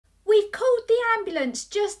ambulance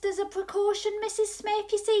just as a precaution, Mrs.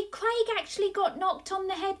 Smith. You see, Craig actually got knocked on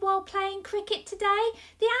the head while playing cricket today.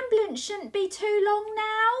 The ambulance shouldn't be too long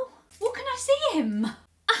now. Well, can I see him?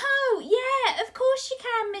 Oh, yeah, of course you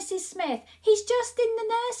can, Mrs. Smith. He's just in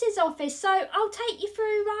the nurse's office, so I'll take you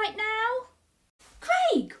through right now.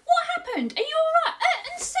 Craig, what happened? Are you all right?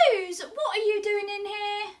 And Suze, what are you doing in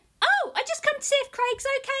here? Oh, I just come to see if Craig's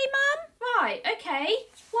okay, Mum. Right, okay.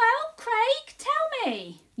 Well, Craig, tell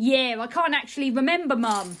me. Yeah, I can't actually remember,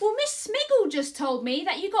 Mum. Well, Miss Smiggle just told me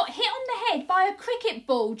that you got hit on the head by a cricket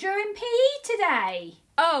ball during PE today.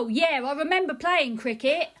 Oh, yeah, I remember playing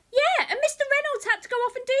cricket. Yeah, and Mr. Reynolds had to go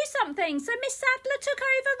off and do something, so Miss Sadler took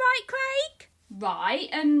over, right, Craig? Right,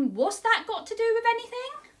 and what's that got to do with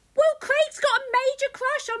anything? Well, Craig's got a major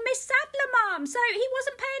crush on Miss Sadler, Mum, so he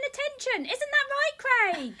wasn't paying attention. Isn't that right,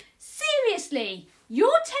 Craig? Seriously,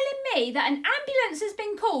 you're telling me that an ambulance has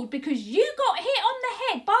been called because you got hit on the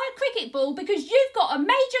head by a cricket ball because you've got a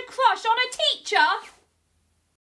major crush on a teacher?